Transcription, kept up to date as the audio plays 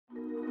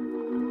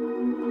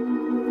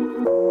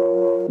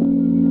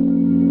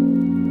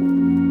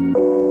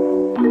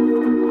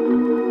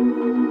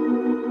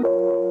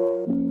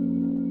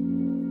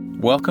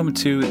Welcome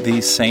to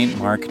the St.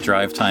 Mark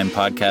Drive Time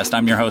Podcast.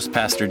 I'm your host,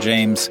 Pastor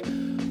James.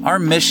 Our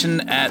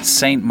mission at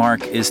St.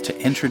 Mark is to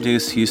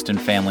introduce Houston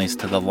families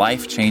to the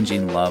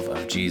life-changing love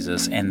of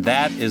Jesus, and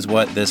that is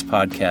what this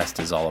podcast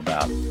is all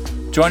about.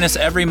 Join us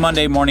every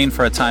Monday morning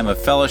for a time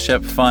of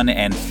fellowship, fun,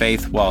 and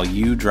faith while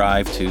you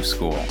drive to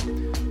school.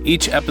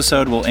 Each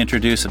episode will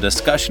introduce a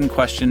discussion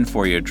question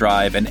for your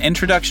drive, an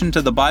introduction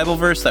to the Bible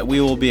verse that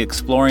we will be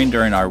exploring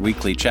during our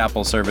weekly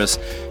chapel service,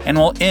 and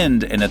will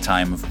end in a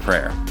time of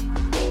prayer.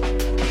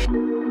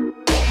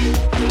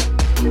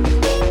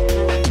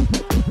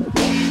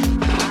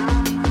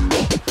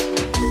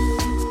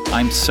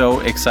 I'm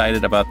so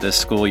excited about this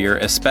school year,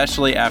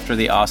 especially after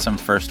the awesome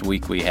first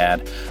week we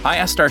had. I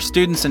asked our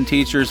students and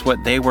teachers what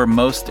they were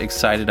most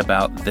excited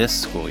about this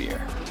school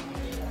year.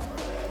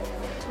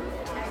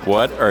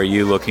 What are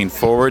you looking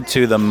forward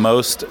to the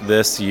most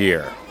this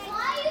year?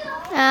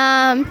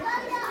 Having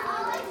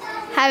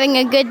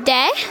a good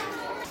day.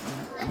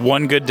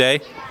 One good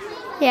day?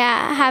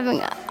 Yeah,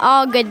 having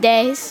all good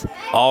days.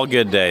 All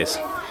good days.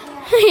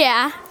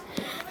 Yeah.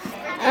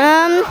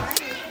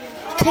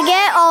 To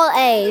get all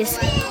A's.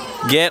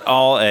 Get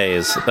all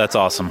A's. That's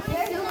awesome.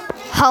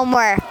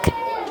 Homework.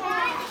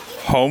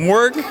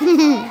 Homework?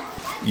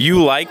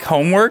 You like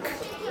homework?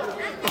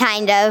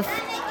 Kind of.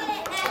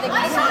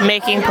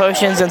 Making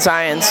potions in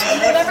science.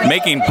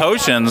 Making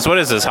potions? What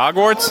is this,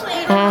 Hogwarts?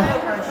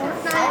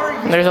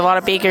 There's a lot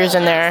of beakers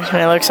in there, and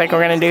it looks like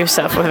we're going to do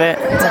stuff with it.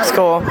 That's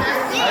cool.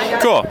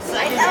 Cool.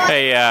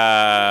 Hey,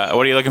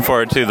 what are you looking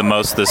forward to the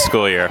most this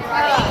school year?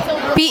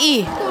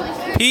 PE.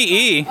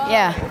 PE?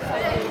 Yeah.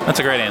 That's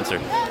a great answer.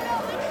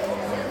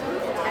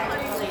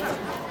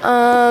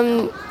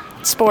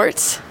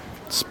 Sports.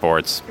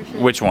 Sports.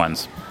 Which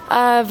ones?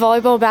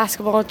 Volleyball,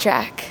 basketball,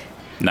 track.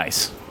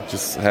 Nice.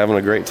 Just having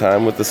a great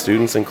time with the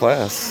students in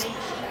class.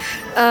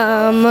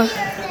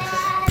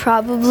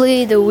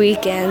 Probably the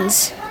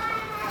weekends.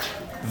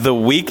 The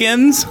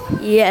weekends?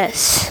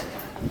 Yes.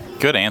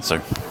 Good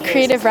answer.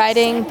 Creative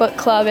writing, book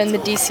club, and the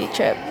DC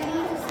trip.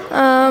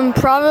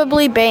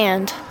 Probably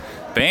band.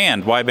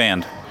 Band? Why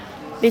band?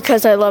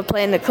 Because I love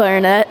playing the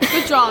clarinet.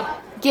 Good job.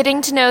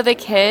 Getting to know the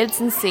kids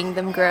and seeing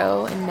them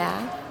grow in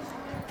math.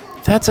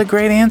 That's a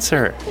great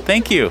answer.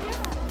 Thank you.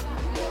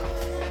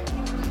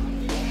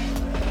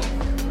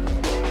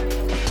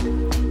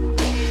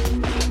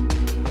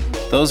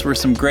 Those were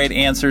some great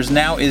answers.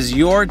 Now is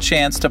your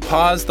chance to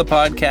pause the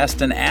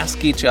podcast and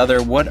ask each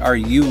other, what are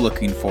you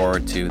looking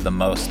forward to the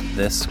most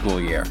this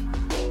school year?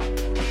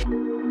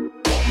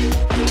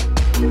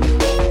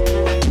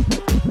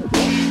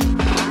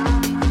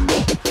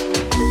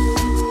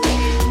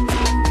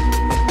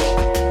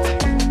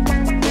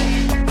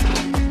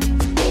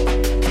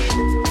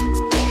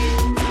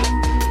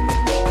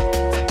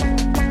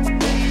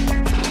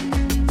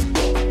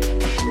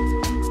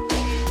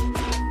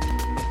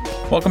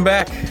 Welcome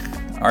back.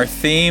 Our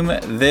theme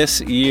this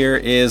year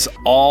is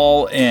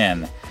all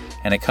in,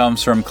 and it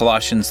comes from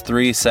Colossians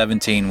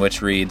 3:17,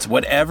 which reads,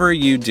 "Whatever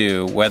you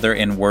do, whether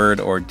in word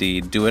or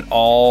deed, do it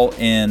all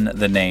in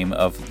the name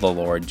of the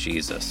Lord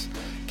Jesus,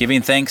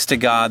 giving thanks to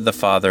God the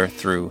Father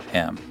through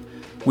him."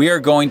 We are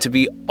going to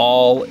be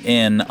all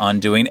in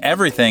on doing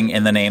everything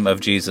in the name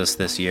of Jesus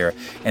this year,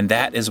 and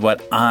that is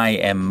what I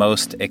am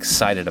most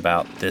excited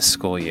about this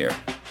school year.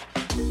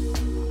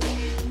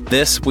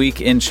 This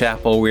week in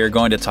chapel, we are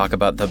going to talk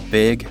about the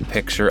big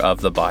picture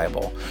of the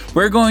Bible.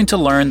 We're going to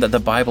learn that the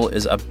Bible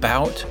is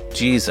about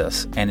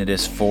Jesus, and it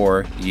is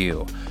for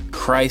you.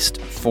 Christ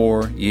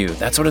for you.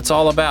 That's what it's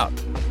all about.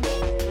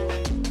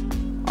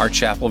 Our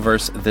chapel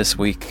verse this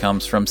week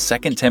comes from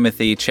 2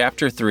 Timothy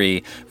chapter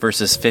 3,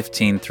 verses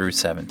 15 through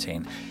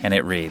 17, and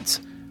it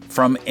reads,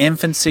 "From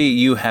infancy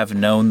you have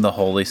known the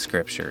Holy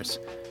Scriptures.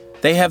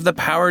 They have the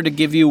power to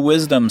give you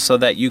wisdom so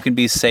that you can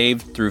be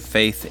saved through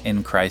faith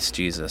in Christ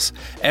Jesus.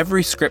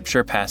 Every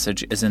scripture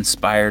passage is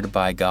inspired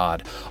by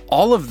God.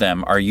 All of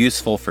them are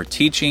useful for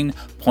teaching,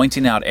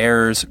 pointing out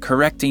errors,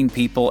 correcting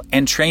people,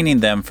 and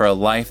training them for a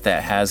life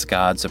that has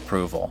God's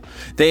approval.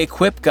 They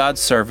equip God's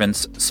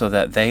servants so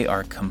that they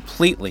are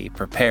completely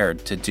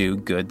prepared to do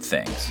good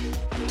things."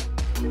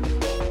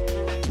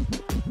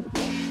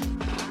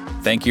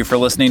 Thank you for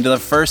listening to the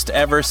first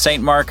ever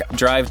St. Mark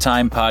Drive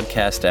Time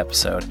podcast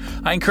episode.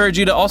 I encourage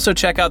you to also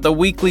check out the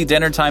weekly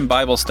dinner time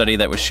Bible study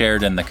that was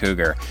shared in the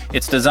Cougar.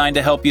 It's designed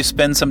to help you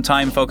spend some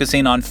time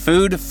focusing on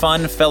food,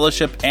 fun,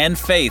 fellowship, and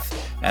faith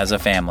as a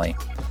family.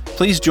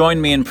 Please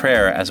join me in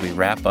prayer as we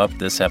wrap up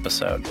this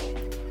episode.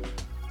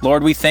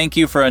 Lord, we thank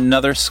you for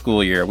another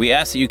school year. We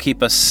ask that you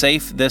keep us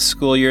safe this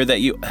school year, that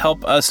you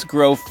help us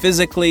grow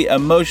physically,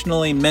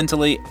 emotionally,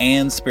 mentally,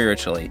 and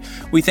spiritually.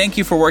 We thank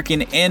you for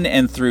working in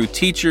and through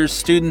teachers,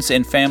 students,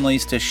 and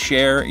families to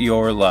share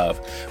your love.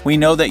 We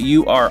know that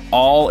you are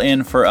all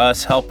in for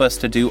us. Help us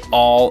to do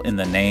all in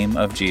the name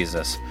of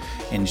Jesus.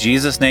 In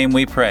Jesus' name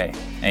we pray.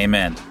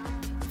 Amen.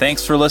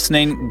 Thanks for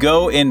listening.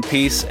 Go in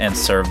peace and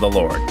serve the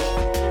Lord.